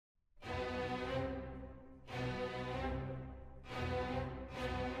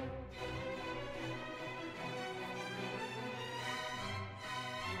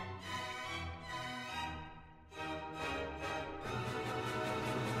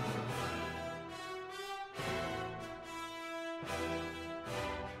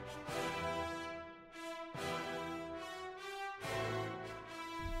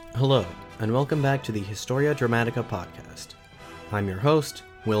Hello, and welcome back to the Historia Dramatica podcast. I'm your host,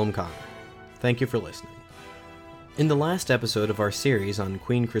 Willem Connor. Thank you for listening. In the last episode of our series on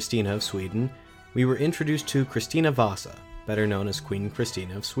Queen Christina of Sweden, we were introduced to Christina Vasa, better known as Queen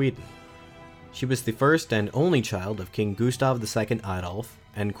Christina of Sweden. She was the first and only child of King Gustav II Adolf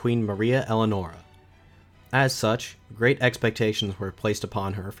and Queen Maria Eleonora. As such, great expectations were placed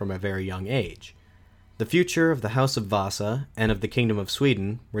upon her from a very young age. The future of the House of Vasa and of the Kingdom of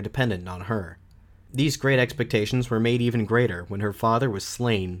Sweden were dependent on her. These great expectations were made even greater when her father was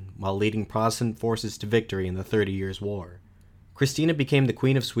slain while leading Protestant forces to victory in the 30 Years' War. Christina became the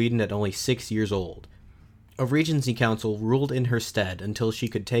Queen of Sweden at only 6 years old. A regency council ruled in her stead until she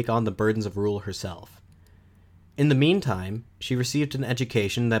could take on the burdens of rule herself. In the meantime, she received an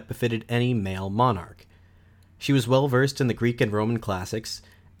education that befitted any male monarch. She was well versed in the Greek and Roman classics,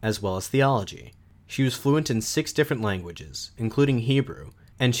 as well as theology. She was fluent in 6 different languages, including Hebrew,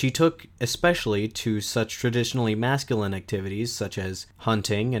 and she took especially to such traditionally masculine activities such as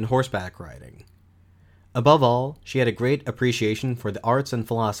hunting and horseback riding. Above all, she had a great appreciation for the arts and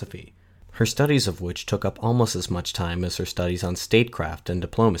philosophy, her studies of which took up almost as much time as her studies on statecraft and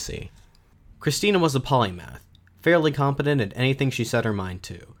diplomacy. Christina was a polymath, fairly competent at anything she set her mind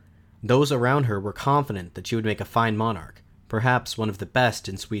to. Those around her were confident that she would make a fine monarch, perhaps one of the best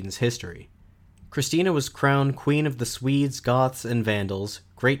in Sweden's history. Christina was crowned Queen of the Swedes, Goths, and Vandals,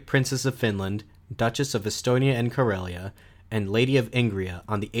 Great Princess of Finland, Duchess of Estonia and Karelia, and Lady of Ingria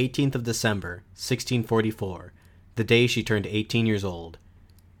on the 18th of December, 1644, the day she turned 18 years old.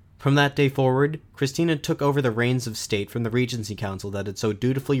 From that day forward, Christina took over the reins of state from the Regency Council that had so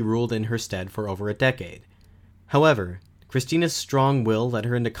dutifully ruled in her stead for over a decade. However, Christina's strong will led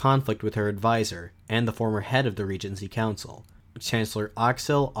her into conflict with her advisor and the former head of the Regency Council, Chancellor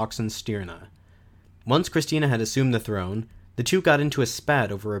Axel Oxenstierna. Once Christina had assumed the throne, the two got into a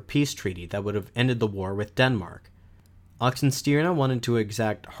spat over a peace treaty that would have ended the war with Denmark. Oxenstierna wanted to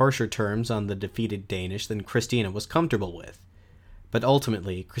exact harsher terms on the defeated Danish than Christina was comfortable with. But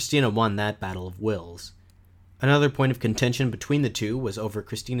ultimately, Christina won that battle of wills. Another point of contention between the two was over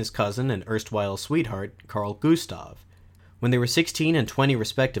Christina's cousin and erstwhile sweetheart, Carl Gustav. When they were 16 and 20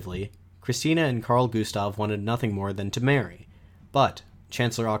 respectively, Christina and Carl Gustav wanted nothing more than to marry. But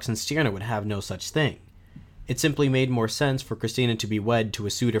Chancellor Oxenstierna would have no such thing. It simply made more sense for Christina to be wed to a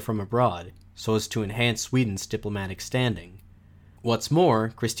suitor from abroad, so as to enhance Sweden's diplomatic standing. What's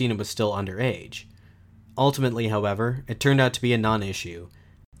more, Christina was still underage. Ultimately, however, it turned out to be a non-issue,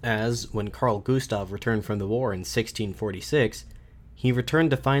 as, when Carl Gustav returned from the war in 1646, he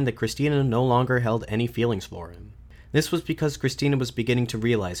returned to find that Christina no longer held any feelings for him. This was because Christina was beginning to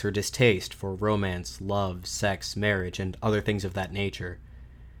realize her distaste for romance, love, sex, marriage, and other things of that nature.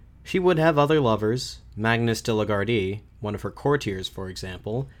 She would have other lovers. Magnus de la Gardie, one of her courtiers, for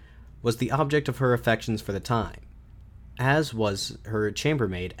example, was the object of her affections for the time, as was her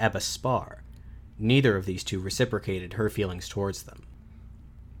chambermaid Ebba Spar. Neither of these two reciprocated her feelings towards them.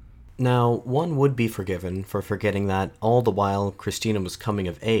 Now, one would be forgiven for forgetting that all the while Christina was coming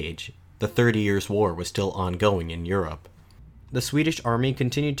of age, the 30 Years' War was still ongoing in Europe. The Swedish army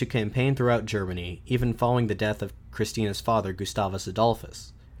continued to campaign throughout Germany, even following the death of Christina's father, Gustavus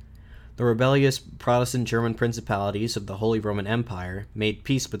Adolphus. The rebellious Protestant German principalities of the Holy Roman Empire made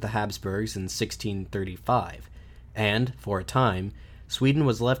peace with the Habsburgs in 1635, and, for a time, Sweden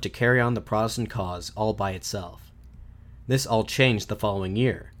was left to carry on the Protestant cause all by itself. This all changed the following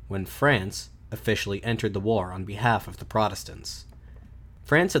year, when France officially entered the war on behalf of the Protestants.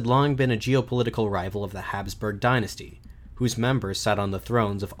 France had long been a geopolitical rival of the Habsburg dynasty, whose members sat on the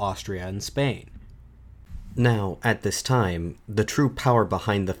thrones of Austria and Spain. Now, at this time, the true power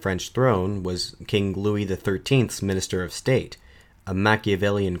behind the French throne was King Louis XIII's Minister of State, a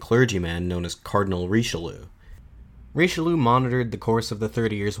Machiavellian clergyman known as Cardinal Richelieu. Richelieu monitored the course of the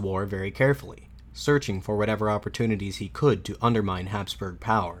 30 Years' War very carefully, searching for whatever opportunities he could to undermine Habsburg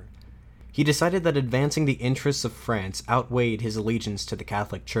power. He decided that advancing the interests of France outweighed his allegiance to the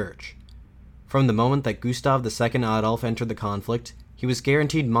Catholic Church. From the moment that Gustav II Adolf entered the conflict, he was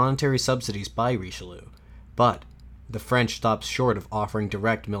guaranteed monetary subsidies by Richelieu, but the French stopped short of offering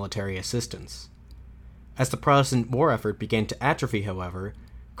direct military assistance. As the Protestant war effort began to atrophy, however,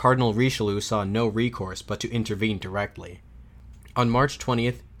 Cardinal Richelieu saw no recourse but to intervene directly. On March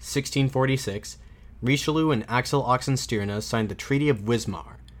 20th, 1646, Richelieu and Axel Oxenstierna signed the Treaty of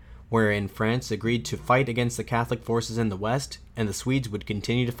Wismar, wherein France agreed to fight against the Catholic forces in the west, and the Swedes would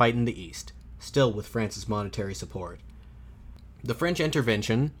continue to fight in the east, still with France's monetary support. The French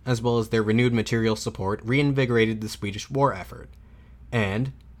intervention, as well as their renewed material support, reinvigorated the Swedish war effort,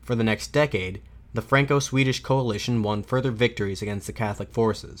 and, for the next decade, the Franco-Swedish coalition won further victories against the Catholic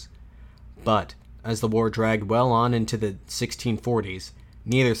forces. But, as the war dragged well on into the 1640s,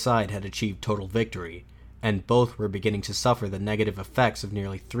 neither side had achieved total victory, and both were beginning to suffer the negative effects of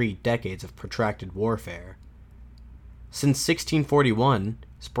nearly 3 decades of protracted warfare. Since 1641,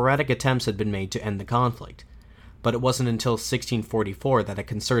 sporadic attempts had been made to end the conflict, but it wasn't until 1644 that a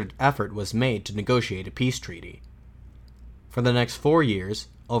concerted effort was made to negotiate a peace treaty. For the next 4 years,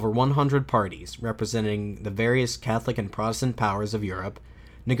 over 100 parties, representing the various Catholic and Protestant powers of Europe,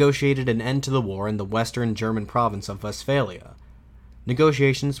 negotiated an end to the war in the western German province of Westphalia.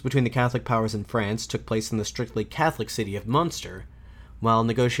 Negotiations between the Catholic powers in France took place in the strictly Catholic city of Munster, while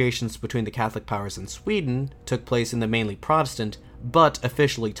negotiations between the Catholic powers in Sweden took place in the mainly Protestant, but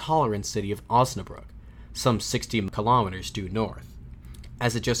officially tolerant city of Osnabrück, some 60 kilometers due north.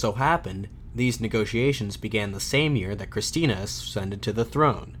 As it just so happened, these negotiations began the same year that Christina ascended to the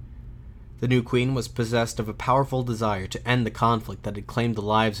throne. The new queen was possessed of a powerful desire to end the conflict that had claimed the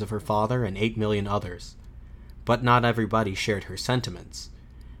lives of her father and 8 million others. But not everybody shared her sentiments.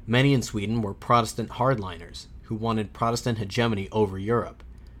 Many in Sweden were Protestant hardliners, who wanted Protestant hegemony over Europe.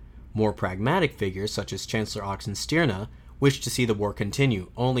 More pragmatic figures, such as Chancellor Oxenstierna, wished to see the war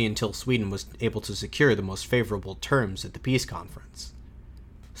continue only until Sweden was able to secure the most favorable terms at the peace conference.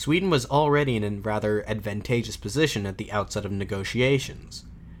 Sweden was already in a rather advantageous position at the outset of negotiations.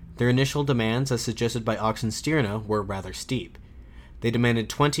 Their initial demands, as suggested by Oxenstierna, were rather steep. They demanded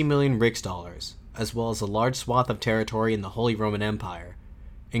 20 million riksdaler, as well as a large swath of territory in the Holy Roman Empire,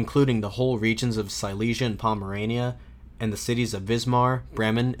 including the whole regions of Silesia and Pomerania, and the cities of Wismar,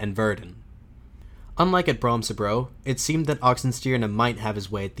 Bremen, and Verden. Unlike at Brömsebro, it seemed that Oxenstierna might have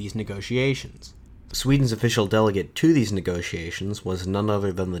his way at these negotiations. Sweden's official delegate to these negotiations was none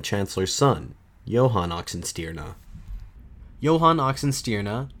other than the Chancellor's son, Johan Oxenstierna. Johan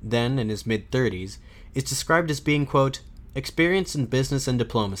Oxenstierna, then in his mid-30s, is described as being, quote, experienced in business and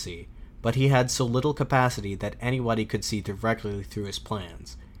diplomacy, but he had so little capacity that anybody could see directly through his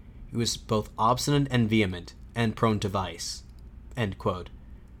plans. He was both obstinate and vehement, and prone to vice. End quote.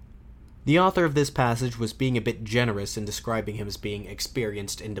 The author of this passage was being a bit generous in describing him as being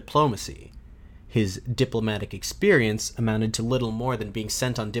experienced in diplomacy. His diplomatic experience amounted to little more than being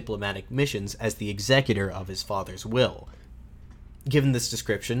sent on diplomatic missions as the executor of his father's will. Given this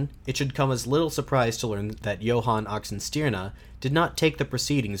description, it should come as little surprise to learn that Johan Oxenstierna did not take the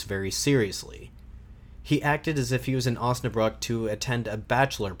proceedings very seriously. He acted as if he was in Osnabrück to attend a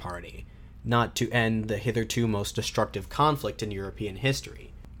bachelor party, not to end the hitherto most destructive conflict in European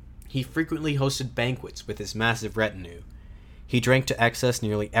history. He frequently hosted banquets with his massive retinue. He drank to excess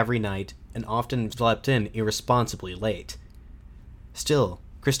nearly every night, and often slept in irresponsibly late. Still,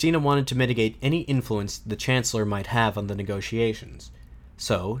 Christina wanted to mitigate any influence the Chancellor might have on the negotiations,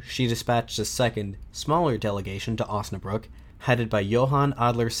 so she dispatched a second, smaller delegation to Osnabrück, headed by Johann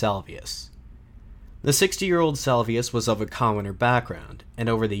Adler Salvius. The 60-year-old Salvius was of a commoner background, and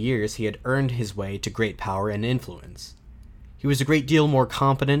over the years he had earned his way to great power and influence. He was a great deal more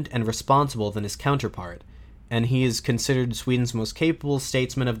competent and responsible than his counterpart, and he is considered Sweden's most capable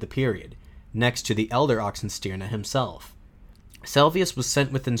statesman of the period, next to the elder Oxenstierna himself. Salvius was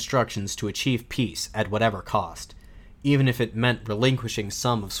sent with instructions to achieve peace at whatever cost, even if it meant relinquishing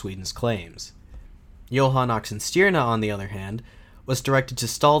some of Sweden's claims. Johan Oxenstierna, on the other hand, was directed to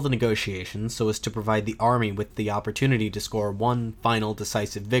stall the negotiations so as to provide the army with the opportunity to score one final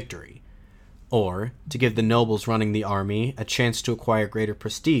decisive victory, or to give the nobles running the army a chance to acquire greater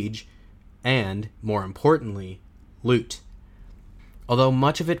prestige, and, more importantly, loot. Although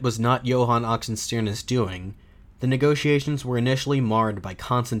much of it was not Johan Oxenstierna's doing, the negotiations were initially marred by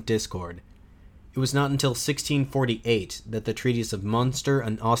constant discord. It was not until 1648 that the treaties of Munster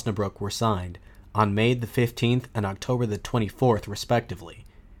and Osnabrück were signed, on May the 15th and October the 24th respectively.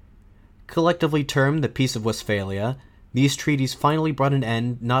 Collectively termed the Peace of Westphalia, these treaties finally brought an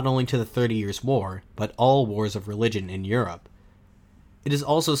end not only to the 30 Years' War, but all wars of religion in Europe. It is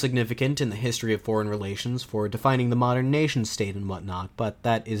also significant in the history of foreign relations for defining the modern nation-state and whatnot, but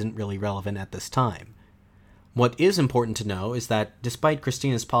that isn't really relevant at this time. What is important to know is that, despite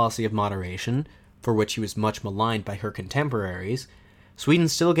Christina's policy of moderation, for which she was much maligned by her contemporaries, Sweden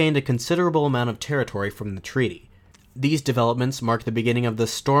still gained a considerable amount of territory from the treaty. These developments mark the beginning of the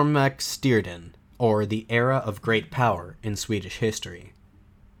Stormaktstiden, or the era of great power in Swedish history.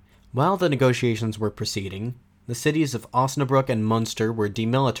 While the negotiations were proceeding, the cities of Osnabrück and Munster were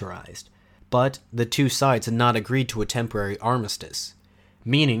demilitarized, but the two sides had not agreed to a temporary armistice.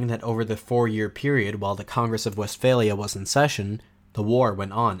 meaning that over the 4-year period while the Congress of Westphalia was in session, the war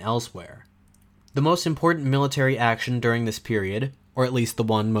went on elsewhere. The most important military action during this period, or at least the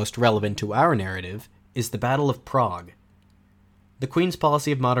one most relevant to our narrative, is the Battle of Prague. The Queen's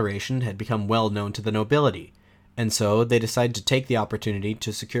policy of moderation had become well known to the nobility, and so they decided to take the opportunity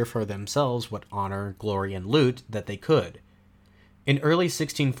to secure for themselves what honor, glory, and loot that they could. In early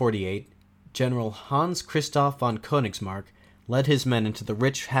 1648, General Hans Christoph von Königsmarck led his men into the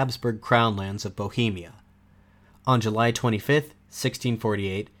rich Habsburg crown lands of Bohemia. On July 25,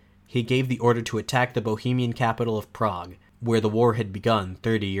 1648, he gave the order to attack the Bohemian capital of Prague, where the war had begun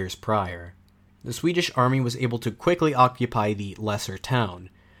 30 years prior. The Swedish army was able to quickly occupy the Lesser Town,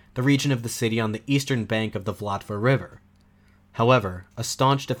 the region of the city on the eastern bank of the Vlatva River. However, a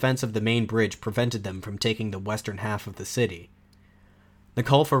staunch defense of the main bridge prevented them from taking the western half of the city. The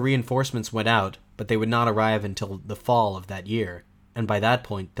call for reinforcements went out, but they would not arrive until the fall of that year, and by that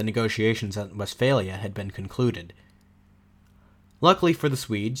point the negotiations at Westphalia had been concluded. Luckily for the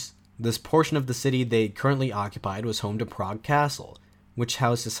Swedes, this portion of the city they currently occupied was home to Prague Castle, which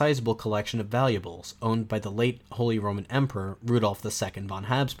housed a sizable collection of valuables owned by the late Holy Roman Emperor Rudolf II von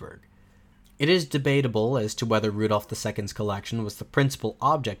Habsburg. It is debatable as to whether Rudolf II's collection was the principal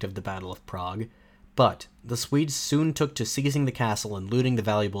object of the Battle of Prague, but the Swedes soon took to seizing the castle and looting the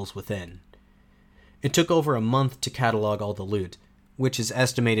valuables within. It took over a month to catalog all the loot, which is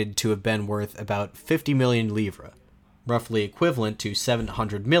estimated to have been worth about 50 million livres, roughly equivalent to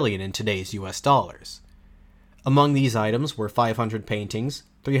 700 million in today's US dollars. Among these items were 500 paintings,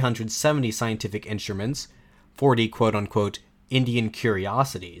 370 scientific instruments, 40 quote-unquote Indian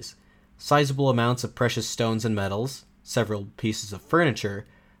curiosities, sizable amounts of precious stones and metals, several pieces of furniture,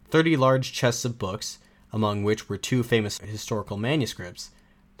 30 large chests of books, among which were 2 famous historical manuscripts,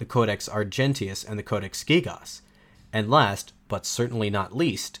 the Codex Argentius and the Codex Gigas, and last, but certainly not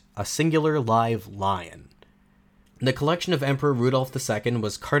least, a singular live lion. The collection of Emperor Rudolf II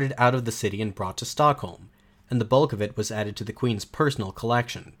was carted out of the city and brought to Stockholm, and the bulk of it was added to the Queen's personal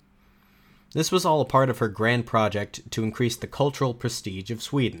collection. This was all a part of her grand project to increase the cultural prestige of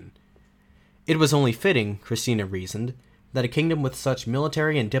Sweden. It was only fitting, Christina reasoned, that a kingdom with such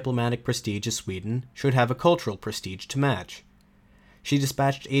military and diplomatic prestige as Sweden should have a cultural prestige to match. She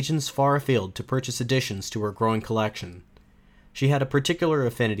dispatched agents far afield to purchase additions to her growing collection. She had a particular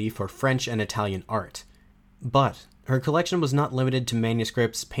affinity for French and Italian art. But her collection was not limited to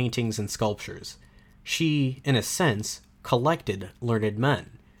manuscripts, paintings, and sculptures. She, in a sense, collected learned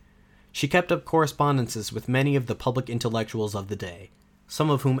men. She kept up correspondences with many of the public intellectuals of the day, some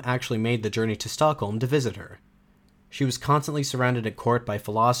of whom actually made the journey to Stockholm to visit her. She was constantly surrounded at court by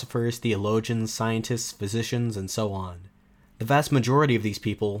philosophers, theologians, scientists, physicians, and so on. The vast majority of these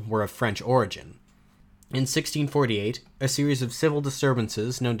people were of French origin. In 1648, a series of civil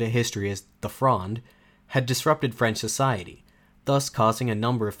disturbances known to history as the Fronde had disrupted French society, thus causing a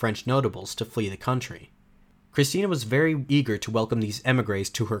number of French notables to flee the country. Christina was very eager to welcome these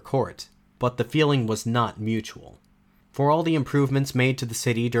émigrés to her court, but the feeling was not mutual. For all the improvements made to the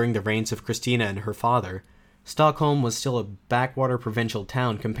city during the reigns of Christina and her father, Stockholm was still a backwater provincial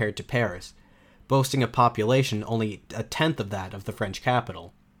town compared to Paris, boasting a population only a tenth of that of the French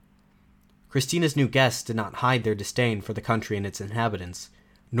capital. Christina's new guests did not hide their disdain for the country and its inhabitants,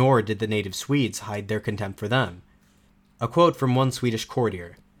 nor did the native Swedes hide their contempt for them. A quote from one Swedish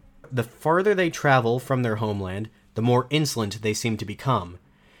courtier: "The farther they travel from their homeland, the more insolent they seem to become.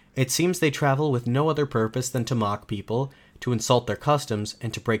 It seems they travel with no other purpose than to mock people, to insult their customs,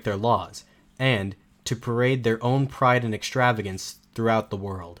 and to break their laws, and to parade their own pride and extravagance throughout the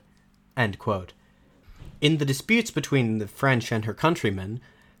world." End quote. In the disputes between the French and her countrymen,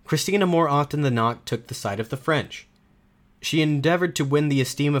 Christina more often than not took the side of the French. She endeavored to win the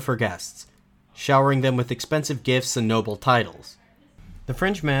esteem of her guests, showering them with expensive gifts and noble titles. The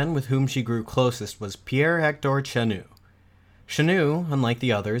French man with whom she grew closest was Pierre-Hector Chenu. Chenu, unlike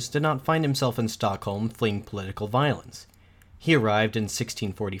the others, did not find himself in Stockholm fleeing political violence. He arrived in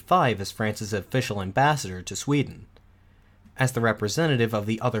 1645 as France's official ambassador to Sweden. As the representative of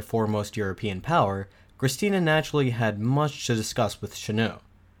the other foremost European power, Christina naturally had much to discuss with Chenu.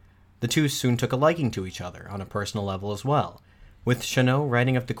 The two soon took a liking to each other, on a personal level as well, with Chenu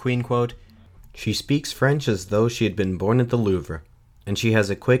writing of the Queen, quote, "She speaks French as though she had been born at the Louvre, and she has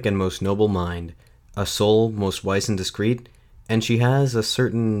a quick and most noble mind, a soul most wise and discreet, and she has a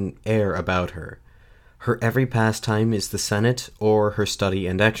certain air about her. Her every pastime is the Senate or her study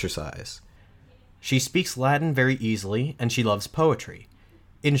and exercise. She speaks Latin very easily, and she loves poetry.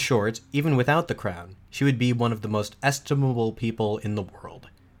 In short, even without the crown, she would be one of the most estimable people in the world."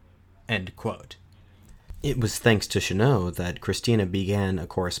 End quote. It was thanks to Chenot that Christina began a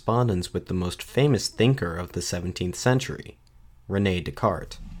correspondence with the most famous thinker of the 17th century, René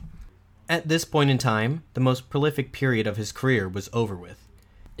Descartes. At this point in time, the most prolific period of his career was over with.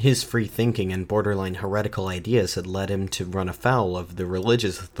 His free thinking and borderline heretical ideas had led him to run afoul of the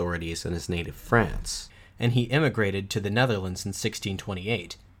religious authorities in his native France, and he immigrated to the Netherlands in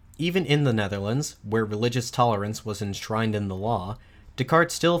 1628. Even in the Netherlands, where religious tolerance was enshrined in the law,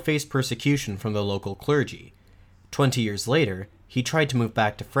 Descartes still faced persecution from the local clergy. 20 years later, he tried to move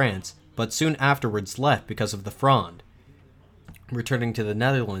back to France, but soon afterwards left because of the Fronde. Returning to the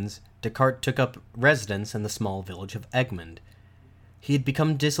Netherlands, Descartes took up residence in the small village of Egmond. He had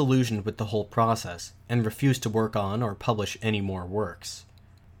become disillusioned with the whole process, and refused to work on or publish any more works.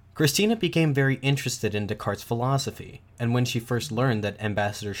 Christina became very interested in Descartes' philosophy, and when she first learned that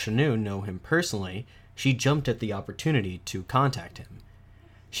Ambassador Chenot knew him personally, she jumped at the opportunity to contact him.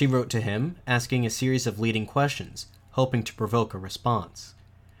 She wrote to him, asking a series of leading questions, hoping to provoke a response.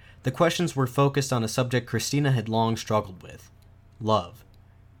 The questions were focused on a subject Christina had long struggled with: love.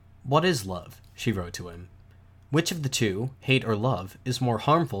 "What is love?" she wrote to him. "Which of the two, hate or love, is more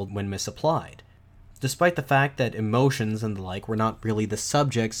harmful when misapplied?" Despite the fact that emotions and the like were not really the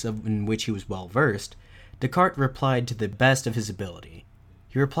subjects in which he was well versed, Descartes replied to the best of his ability.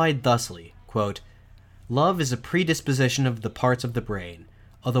 He replied thusly, quote, "Love is a predisposition of the parts of the brain,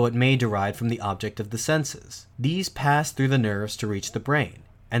 although it may derive from the object of the senses. These pass through the nerves to reach the brain,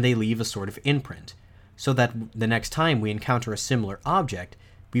 and they leave a sort of imprint, so that the next time we encounter a similar object,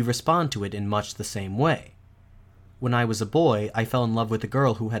 we respond to it in much the same way. When I was a boy, I fell in love with a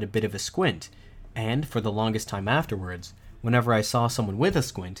girl who had a bit of a squint, and, for the longest time afterwards, whenever I saw someone with a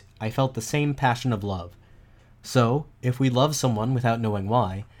squint, I felt the same passion of love. So, if we love someone without knowing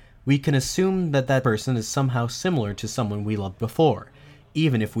why, we can assume that that person is somehow similar to someone we loved before,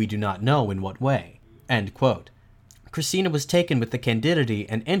 even if we do not know in what way." End quote. Christina was taken with the candidity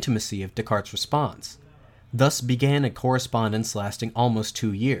and intimacy of Descartes' response. Thus began a correspondence lasting almost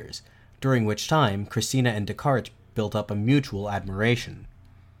 2 years, during which time Christina and Descartes built up a mutual admiration.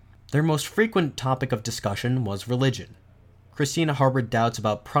 Their most frequent topic of discussion was religion. Christina harbored doubts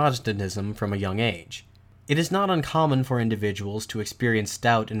about Protestantism from a young age. It is not uncommon for individuals to experience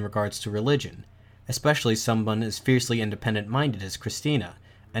doubt in regards to religion, especially someone as fiercely independent-minded as Christina,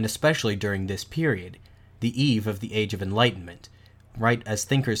 and especially during this period, the eve of the Age of Enlightenment, right as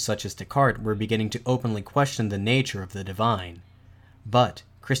thinkers such as Descartes were beginning to openly question the nature of the divine. But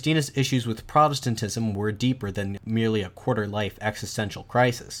Christina's issues with Protestantism were deeper than merely a quarter-life existential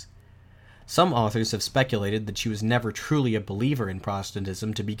crisis. Some authors have speculated that she was never truly a believer in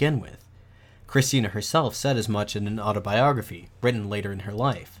Protestantism to begin with. Christina herself said as much in an autobiography, written later in her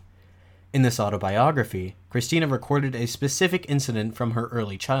life. In this autobiography, Christina recorded a specific incident from her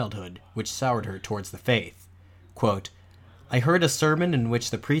early childhood, which soured her towards the faith. Quote, "I heard a sermon in which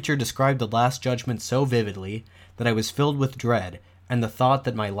the preacher described the Last Judgment so vividly that I was filled with dread and the thought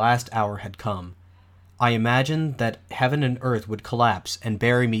that my last hour had come. I imagined that heaven and earth would collapse and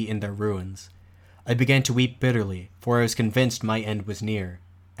bury me in their ruins. I began to weep bitterly, for I was convinced my end was near."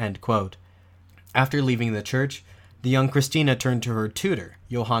 End quote. After leaving the church, the young Christina turned to her tutor,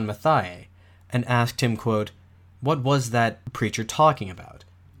 Johann Mathieu, and asked him, quote, "What was that preacher talking about?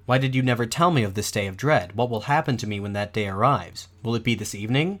 Why did you never tell me of this day of dread? What will happen to me when that day arrives? Will it be this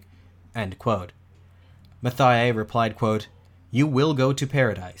evening?" End quote. Mathieu replied, quote, "You will go to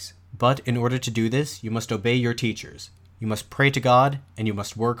paradise, but in order to do this, you must obey your teachers. You must pray to God, and you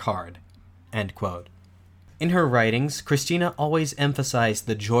must work hard." End quote. In her writings, Christina always emphasized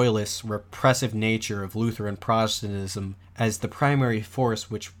the joyless, repressive nature of Lutheran Protestantism as the primary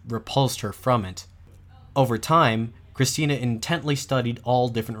force which repulsed her from it. Over time, Christina intently studied all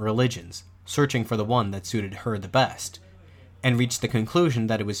different religions, searching for the one that suited her the best, and reached the conclusion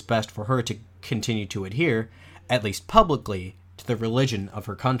that it was best for her to continue to adhere, at least publicly, to the religion of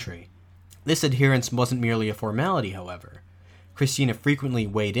her country. This adherence wasn't merely a formality, however. Christina frequently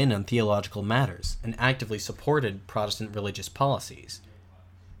weighed in on theological matters and actively supported Protestant religious policies.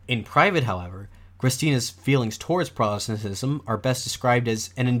 In private, however, Christina's feelings towards Protestantism are best described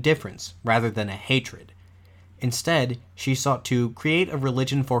as an indifference rather than a hatred. Instead, she sought to create a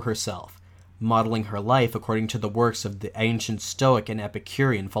religion for herself, modeling her life according to the works of the ancient Stoic and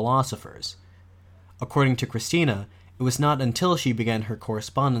Epicurean philosophers. According to Christina, it was not until she began her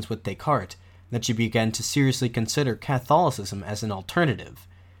correspondence with Descartes that she began to seriously consider Catholicism as an alternative.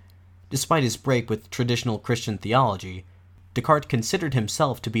 Despite his break with traditional Christian theology, Descartes considered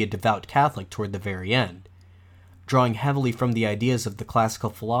himself to be a devout Catholic toward the very end. Drawing heavily from the ideas of the classical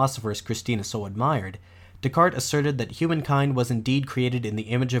philosophers Christina so admired, Descartes asserted that humankind was indeed created in the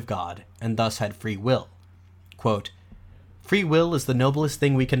image of God, and thus had free will. quote, "Free will is the noblest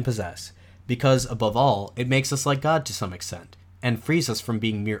thing we can possess, because, above all, it makes us like God to some extent, and frees us from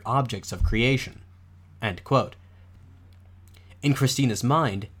being mere objects of creation." End quote. In Christina's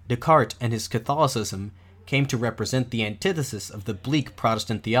mind, Descartes and his Catholicism came to represent the antithesis of the bleak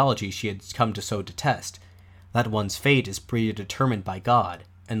Protestant theology she had come to so detest, that one's fate is predetermined by God,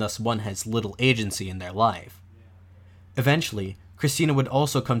 and thus one has little agency in their life. Eventually, Christina would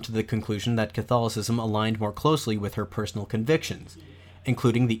also come to the conclusion that Catholicism aligned more closely with her personal convictions,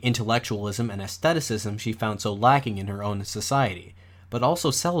 including the intellectualism and aestheticism she found so lacking in her own society, but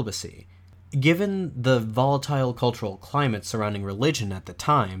also celibacy. Given the volatile cultural climate surrounding religion at the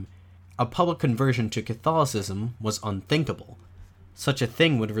time, a public conversion to Catholicism was unthinkable. Such a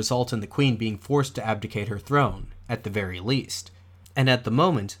thing would result in the queen being forced to abdicate her throne, at the very least. And at the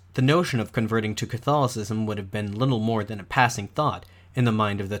moment, the notion of converting to Catholicism would have been little more than a passing thought in the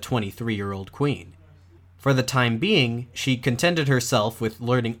mind of the 23-year-old queen. For the time being, she contented herself with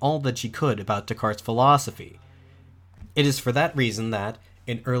learning all that she could about Descartes' philosophy. It is for that reason that,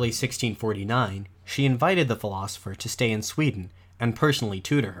 in early 1649, she invited the philosopher to stay in Sweden and personally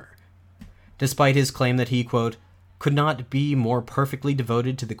tutor her. Despite his claim that he, quote, "could not be more perfectly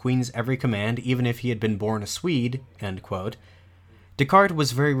devoted to the Queen's every command even if he had been born a Swede," end quote, Descartes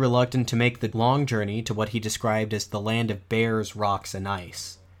was very reluctant to make the long journey to what he described as the land of bears, rocks, and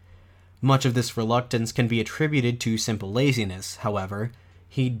ice. Much of this reluctance can be attributed to simple laziness, however.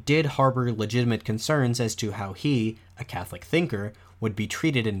 He did harbor legitimate concerns as to how he, a Catholic thinker, would be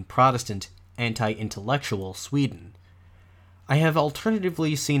treated in Protestant, anti-intellectual Sweden. I have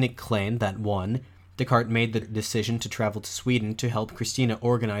alternatively seen it claimed that 1. Descartes made the decision to travel to Sweden to help Christina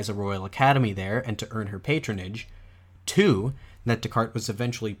organize a royal academy there and to earn her patronage, 2. That Descartes was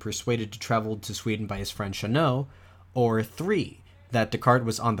eventually persuaded to travel to Sweden by his friend Chanot, or 3. That Descartes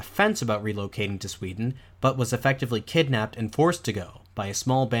was on the fence about relocating to Sweden, but was effectively kidnapped and forced to go by a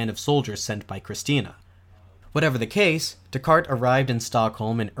small band of soldiers sent by Christina. Whatever the case, Descartes arrived in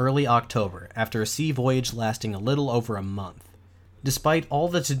Stockholm in early October after a sea voyage lasting a little over a month. Despite all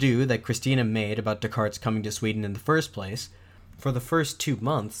the to-do that Christina made about Descartes coming to Sweden in the first place, for the first 2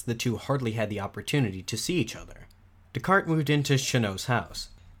 months the two hardly had the opportunity to see each other. Descartes moved into Chanot's house,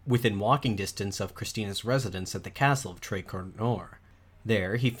 within walking distance of Christina's residence at the castle of Trécornor.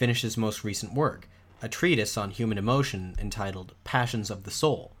 There he finished his most recent work, a treatise on human emotion entitled Passions of the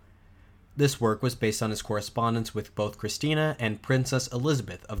Soul. This work was based on his correspondence with both Christina and Princess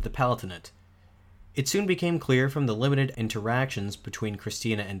Elizabeth of the Palatinate. It soon became clear from the limited interactions between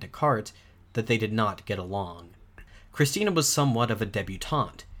Christina and Descartes that they did not get along. Christina was somewhat of a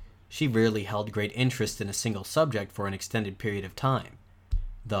debutante. She rarely held great interest in a single subject for an extended period of time.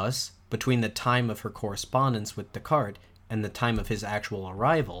 Thus, between the time of her correspondence with Descartes and the time of his actual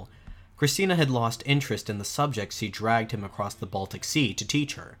arrival, Christina had lost interest in the subjects he dragged him across the Baltic Sea to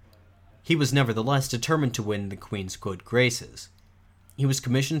teach her. He was nevertheless determined to win the Queen's good graces. He was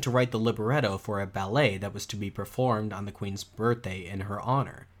commissioned to write the libretto for a ballet that was to be performed on the Queen's birthday in her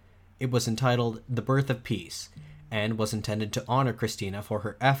honor. It was entitled The Birth of Peace, and was intended to honor Christina for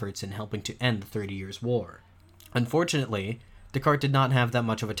her efforts in helping to end the 30 Years' War. Unfortunately, Descartes did not have that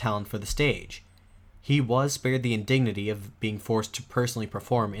much of a talent for the stage. He was spared the indignity of being forced to personally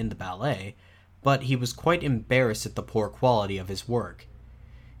perform in the ballet, but he was quite embarrassed at the poor quality of his work.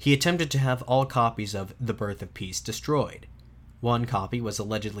 He attempted to have all copies of The Birth of Peace destroyed. One copy was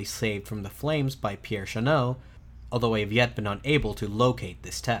allegedly saved from the flames by Pierre Chanot, although I have yet been unable to locate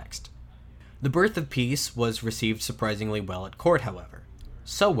this text. The Birth of Peace was received surprisingly well at court, however.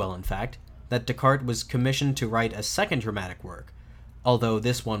 So well, in fact, that Descartes was commissioned to write a second dramatic work, although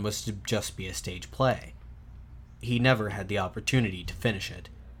this one was to just be a stage play. He never had the opportunity to finish it.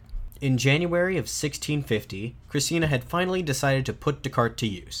 In January of 1650, Christina had finally decided to put Descartes to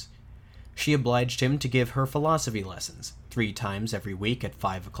use. She obliged him to give her philosophy lessons 3 times every week at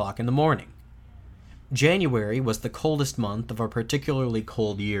 5 o'clock in the morning. January was the coldest month of a particularly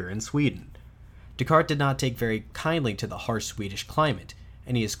cold year in Sweden. Descartes did not take very kindly to the harsh Swedish climate,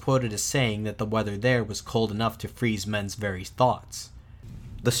 and he is quoted as saying that the weather there was cold enough to freeze men's very thoughts.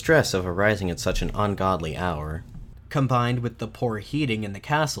 The stress of arising at such an ungodly hour, combined with the poor heating in the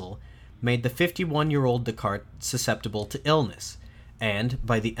castle, made the 51-year-old Descartes susceptible to illness, and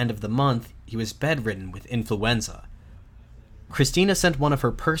by the end of the month he was bedridden with influenza. Christina sent one of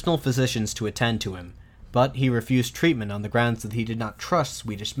her personal physicians to attend to him, but he refused treatment on the grounds that he did not trust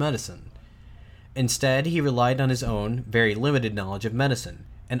Swedish medicine. Instead, he relied on his own, very limited knowledge of medicine,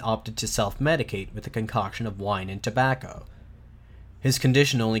 and opted to self-medicate with a concoction of wine and tobacco. His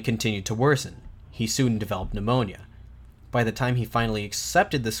condition only continued to worsen. He soon developed pneumonia. By the time he finally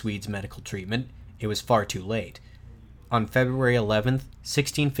accepted the Swede's medical treatment, it was far too late. On February 11th,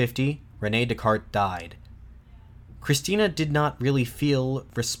 1650, René Descartes died. Christina did not really feel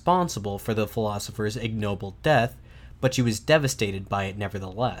responsible for the philosopher's ignoble death, but she was devastated by it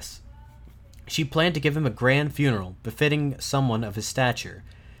nevertheless. She planned to give him a grand funeral befitting someone of his stature,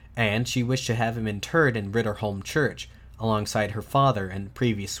 and she wished to have him interred in Riddarholm Church, alongside her father and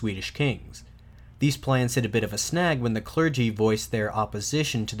previous Swedish kings. These plans hit a bit of a snag when the clergy voiced their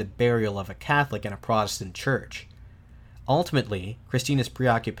opposition to the burial of a Catholic in a Protestant church. Ultimately, Christina's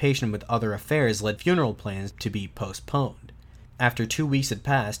preoccupation with other affairs led funeral plans to be postponed. After 2 weeks had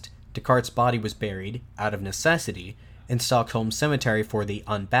passed, Descartes' body was buried, out of necessity, in Stockholm Cemetery for the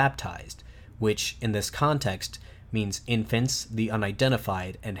unbaptized, which, in this context, means infants, the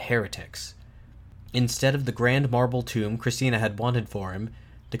unidentified, and heretics. Instead of the grand marble tomb Christina had wanted for him,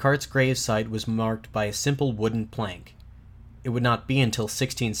 Descartes' gravesite was marked by a simple wooden plank. It would not be until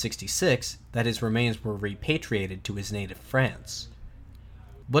 1666 that his remains were repatriated to his native France.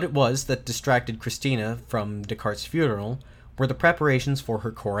 What it was that distracted Christina from Descartes' funeral were the preparations for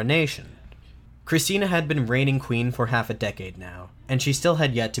her coronation. Christina had been reigning queen for half a decade now, and she still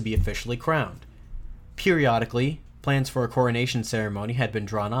had yet to be officially crowned. Periodically, plans for a coronation ceremony had been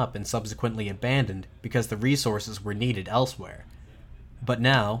drawn up and subsequently abandoned because the resources were needed elsewhere. But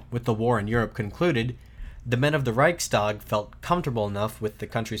now, with the war in Europe concluded, the men of the Reichstag felt comfortable enough with the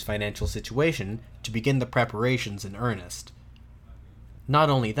country's financial situation to begin the preparations in earnest. Not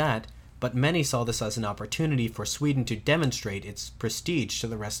only that, but many saw this as an opportunity for Sweden to demonstrate its prestige to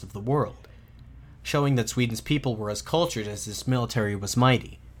the rest of the world, showing that Sweden's people were as cultured as its military was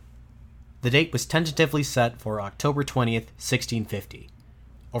mighty. The date was tentatively set for October 20th, 1650.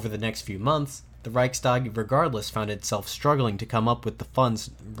 Over the next few months, the Reichstag regardless found itself struggling to come up with the funds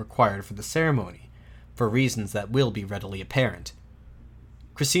required for the ceremony, for reasons that will be readily apparent.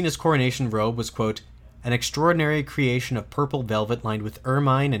 Christina's coronation robe was, quote, an extraordinary creation of purple velvet lined with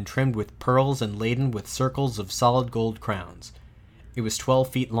ermine and trimmed with pearls and laden with circles of solid gold crowns. It was 12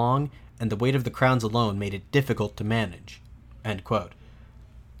 feet long, and the weight of the crowns alone made it difficult to manage. End quote.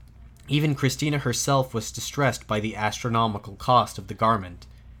 Even Christina herself was distressed by the astronomical cost of the garment.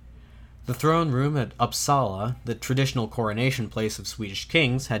 The throne room at Uppsala, the traditional coronation place of Swedish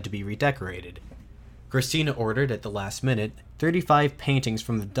kings, had to be redecorated. Christina ordered, at the last minute, 35 paintings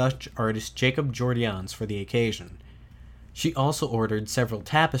from the Dutch artist Jacob Jordaens for the occasion. She also ordered several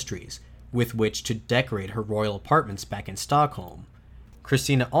tapestries, with which to decorate her royal apartments back in Stockholm.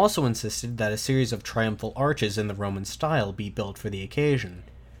 Christina also insisted that a series of triumphal arches in the Roman style be built for the occasion.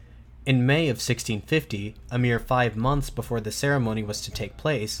 In May of 1650, a mere 5 months before the ceremony was to take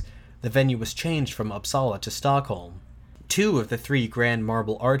place, the venue was changed from Uppsala to Stockholm. 2 of the 3 grand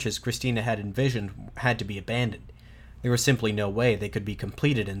marble arches Christina had envisioned had to be abandoned. There was simply no way they could be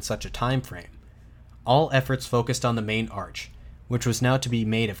completed in such a time frame. All efforts focused on the main arch, which was now to be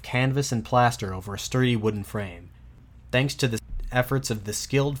made of canvas and plaster over a sturdy wooden frame. Thanks to the efforts of the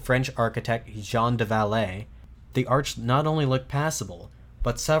skilled French architect Jean de Valais, the arch not only looked passable,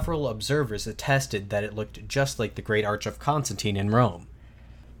 but several observers attested that it looked just like the Great Arch of Constantine in Rome.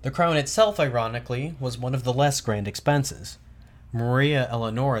 The crown itself, ironically, was one of the less grand expenses. Maria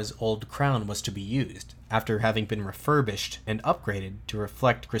Eleonora's old crown was to be used, after having been refurbished and upgraded to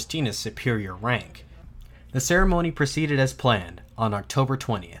reflect Christina's superior rank. The ceremony proceeded as planned, on October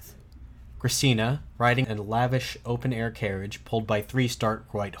 20th. Christina, riding in a lavish open-air carriage pulled by 3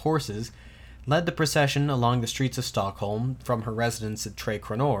 stark white horses, led the procession along the streets of Stockholm from her residence at Tre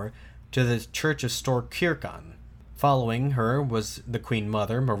Kronor to the church of Storkyrkan. Following her was the Queen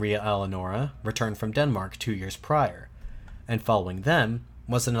Mother, Maria Eleonora, returned from Denmark 2 years prior, and following them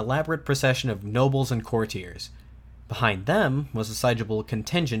was an elaborate procession of nobles and courtiers. Behind them was a sizable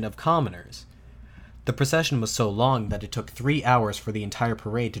contingent of commoners. The procession was so long that it took 3 hours for the entire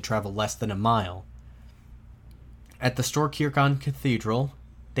parade to travel less than a mile. At the Storkyrkan Cathedral,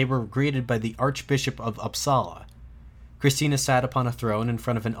 they were greeted by the Archbishop of Uppsala. Christina sat upon a throne in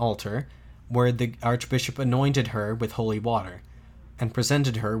front of an altar, where the Archbishop anointed her with holy water, and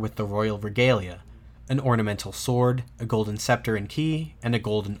presented her with the royal regalia, an ornamental sword, a golden scepter and key, and a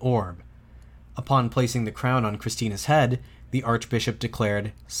golden orb. Upon placing the crown on Christina's head, the Archbishop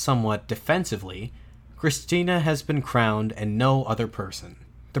declared, somewhat defensively, "Christina has been crowned, and no other person."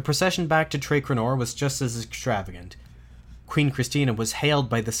 The procession back to Tre Kronor was just as extravagant. Queen Christina was hailed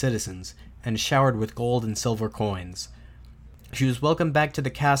by the citizens, and showered with gold and silver coins. She was welcomed back to the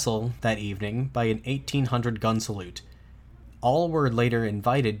castle that evening by an 1800-gun salute. All were later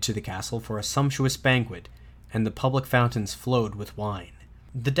invited to the castle for a sumptuous banquet, and the public fountains flowed with wine.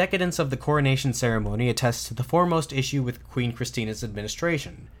 The decadence of the coronation ceremony attests to the foremost issue with Queen Christina's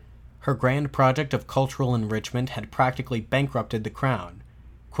administration. her grand project of cultural enrichment had practically bankrupted the crown.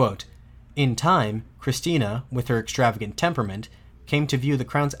 Quote, "In time, Christina, with her extravagant temperament, came to view the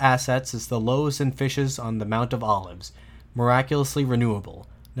crown's assets as the loaves and fishes on the Mount of Olives, miraculously renewable,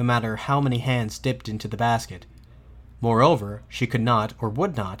 no matter how many hands dipped into the basket. Moreover, she could not, or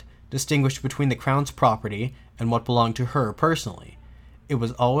would not, distinguish between the crown's property and what belonged to her personally. It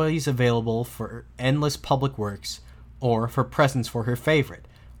was always available for endless public works, or for presents for her favorite,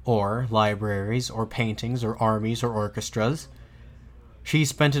 or libraries, or paintings, or armies, or orchestras. She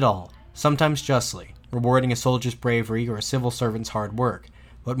spent it all, sometimes justly, rewarding a soldier's bravery or a civil servant's hard work,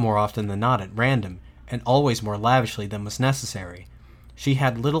 but more often than not at random, and always more lavishly than was necessary. She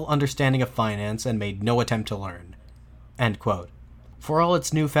had little understanding of finance and made no attempt to learn." End quote. For all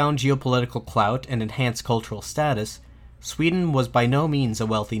its newfound geopolitical clout and enhanced cultural status, Sweden was by no means a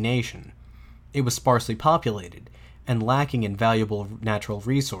wealthy nation. It was sparsely populated, and lacking in valuable natural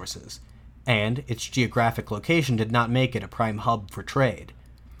resources, and its geographic location did not make it a prime hub for trade.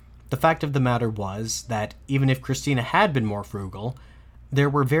 The fact of the matter was that, even if Christina had been more frugal, there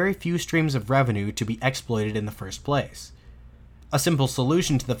were very few streams of revenue to be exploited in the first place. A simple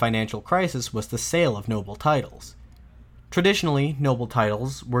solution to the financial crisis was the sale of noble titles. Traditionally, noble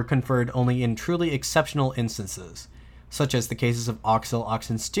titles were conferred only in truly exceptional instances, such as the cases of Axel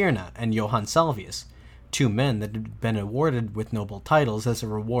Oxenstierna and Johann Salvius, two men that had been awarded with noble titles as a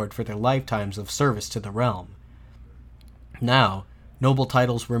reward for their lifetimes of service to the realm. Now, noble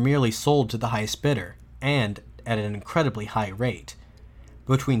titles were merely sold to the highest bidder, and at an incredibly high rate.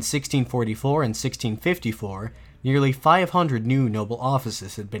 Between 1644 and 1654, nearly 500 new noble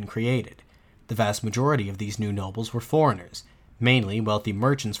offices had been created. The vast majority of these new nobles were foreigners, mainly wealthy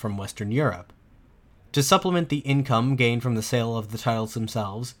merchants from Western Europe. To supplement the income gained from the sale of the titles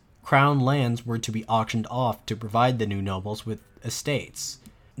themselves, crown lands were to be auctioned off to provide the new nobles with estates.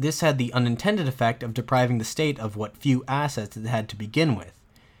 This had the unintended effect of depriving the state of what few assets it had to begin with.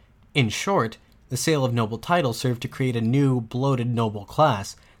 In short, the sale of noble titles served to create a new, bloated noble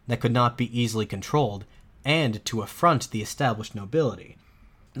class that could not be easily controlled, and to affront the established nobility.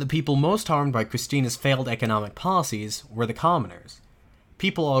 The people most harmed by Christina's failed economic policies were the commoners.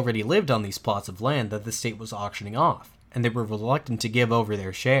 People already lived on these plots of land that the state was auctioning off, and they were reluctant to give over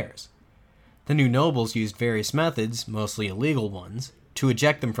their shares. The new nobles used various methods, mostly illegal ones, to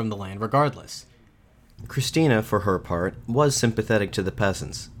eject them from the land regardless. Christina, for her part, was sympathetic to the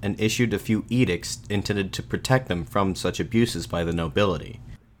peasants, and issued a few edicts intended to protect them from such abuses by the nobility.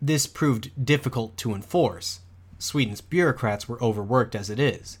 This proved difficult to enforce. Sweden's bureaucrats were overworked as it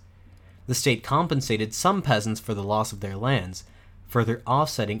is. The state compensated some peasants for the loss of their lands, further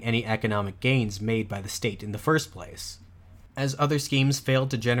offsetting any economic gains made by the state in the first place. As other schemes failed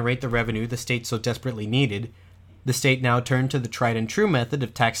to generate the revenue the state so desperately needed, the state now turned to the tried and true method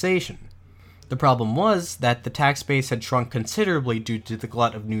of taxation. The problem was that the tax base had shrunk considerably due to the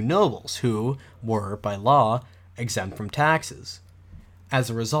glut of new nobles who were, by law, exempt from taxes. As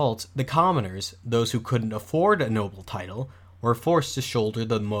a result, the commoners, those who couldn't afford a noble title, were forced to shoulder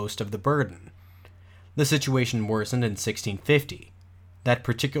the most of the burden. The situation worsened in 1650. That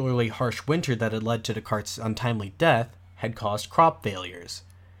particularly harsh winter that had led to Descartes' untimely death had caused crop failures.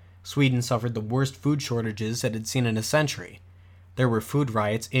 Sweden suffered the worst food shortages it had seen in a century. There were food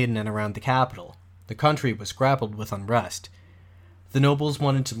riots in and around the capital. The country was grappled with unrest. The nobles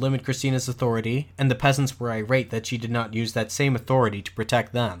wanted to limit Christina's authority, and the peasants were irate that she did not use that same authority to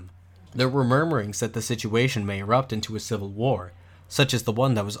protect them. There were murmurings that the situation may erupt into a civil war, such as the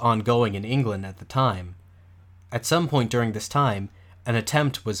one that was ongoing in England at the time. At some point during this time, an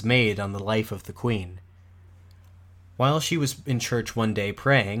attempt was made on the life of the Queen. While she was in church one day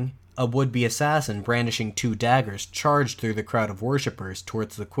praying, a would-be assassin brandishing 2 daggers charged through the crowd of worshippers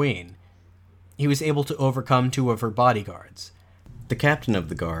towards the Queen. He was able to overcome 2 of her bodyguards. The captain of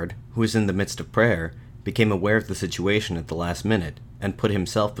the guard, who was in the midst of prayer, became aware of the situation at the last minute, and put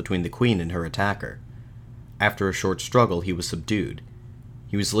himself between the Queen and her attacker. After a short struggle, he was subdued.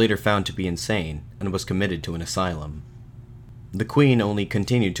 He was later found to be insane, and was committed to an asylum. The Queen only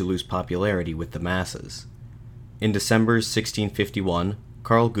continued to lose popularity with the masses. In December 1651,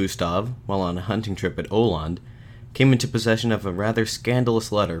 Carl Gustav, while on a hunting trip at Åland, came into possession of a rather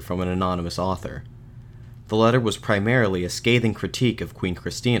scandalous letter from an anonymous author. The letter was primarily a scathing critique of Queen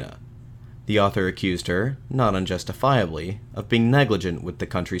Christina. The author accused her, not unjustifiably, of being negligent with the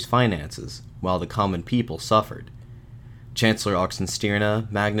country's finances, while the common people suffered. Chancellor Oxenstierna,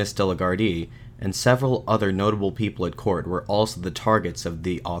 Magnus de la Gardie, and several other notable people at court were also the targets of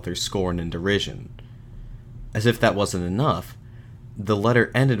the author's scorn and derision. As if that wasn't enough, the letter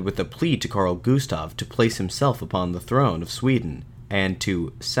ended with a plea to Carl Gustav to place himself upon the throne of Sweden, and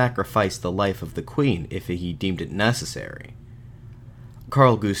to sacrifice the life of the queen if he deemed it necessary.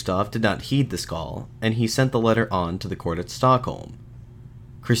 Carl Gustaf did not heed this call, and he sent the letter on to the court at Stockholm.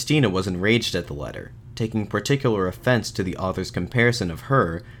 Christina was enraged at the letter, taking particular offense to the author's comparison of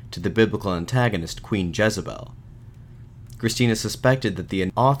her to the biblical antagonist Queen Jezebel. Christina suspected that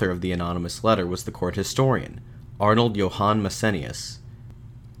the author of the anonymous letter was the court historian, Arnold Johann Messenius.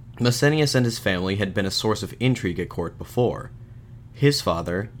 Messenius and his family had been a source of intrigue at court before. His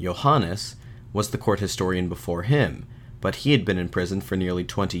father, Johannes, was the court historian before him, but he had been imprisoned for nearly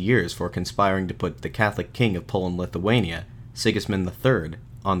 20 years for conspiring to put the Catholic king of Poland-Lithuania, Sigismund III,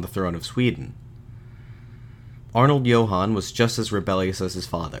 on the throne of Sweden. Arnold Johann was just as rebellious as his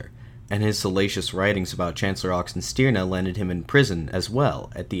father, and his salacious writings about Chancellor Oxenstierna landed him in prison as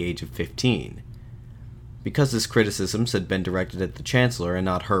well at the age of 15. Because his criticisms had been directed at the Chancellor and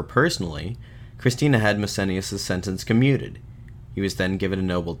not her personally, Christina had Messenius' sentence commuted. He was then given a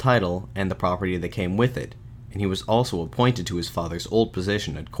noble title and the property that came with it, and he was also appointed to his father's old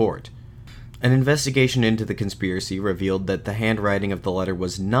position at court. An investigation into the conspiracy revealed that the handwriting of the letter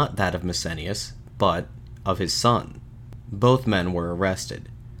was not that of Messenius, but of his son. Both men were arrested.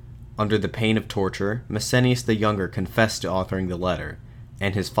 Under the pain of torture, Messenius the Younger confessed to authoring the letter,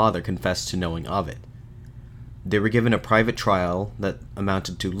 and his father confessed to knowing of it. They were given a private trial that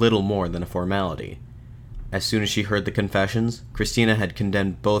amounted to little more than a formality. As soon as she heard the confessions, Christina had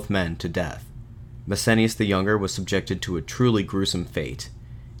condemned both men to death. Messenius the Younger was subjected to a truly gruesome fate.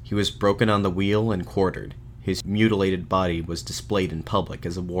 He was broken on the wheel and quartered. His mutilated body was displayed in public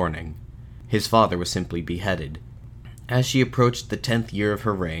as a warning. His father was simply beheaded. As she approached the 10th year of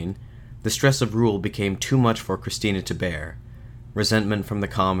her reign, the stress of rule became too much for Christina to bear. Resentment from the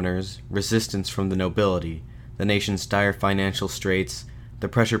commoners, resistance from the nobility, the nation's dire financial straits, the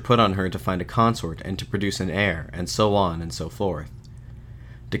pressure put on her to find a consort and to produce an heir, and so on and so forth.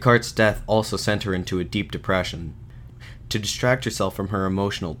 Descartes' death also sent her into a deep depression. To distract herself from her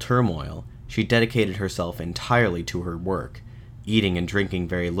emotional turmoil, she dedicated herself entirely to her work, eating and drinking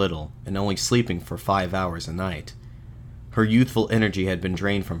very little, and only sleeping for 5 hours a night. Her youthful energy had been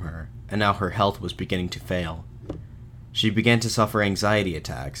drained from her, and now her health was beginning to fail. She began to suffer anxiety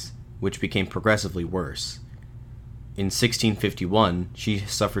attacks, which became progressively worse. In 1651, she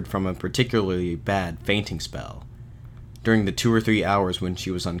suffered from a particularly bad fainting spell. During the 2 or 3 hours when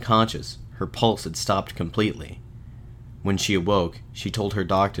she was unconscious, her pulse had stopped completely. When she awoke, she told her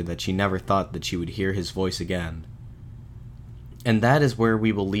doctor that she never thought that she would hear his voice again. And that is where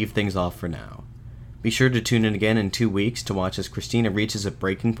we will leave things off for now. Be sure to tune in again in 2 weeks to watch as Christina reaches a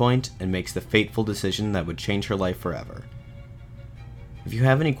breaking point and makes the fateful decision that would change her life forever. If you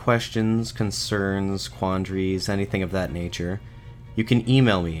have any questions, concerns, quandaries, anything of that nature, you can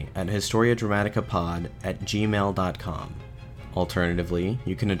email me at historiadramaticapod@gmail.com. Alternatively,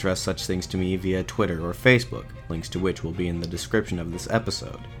 you can address such things to me via Twitter or Facebook, links to which will be in the description of this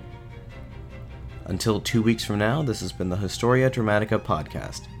episode. Until 2 weeks from now, this has been the Historia Dramatica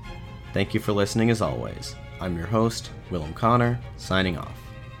podcast. Thank you for listening as always. I'm your host, Willem Connor, signing off.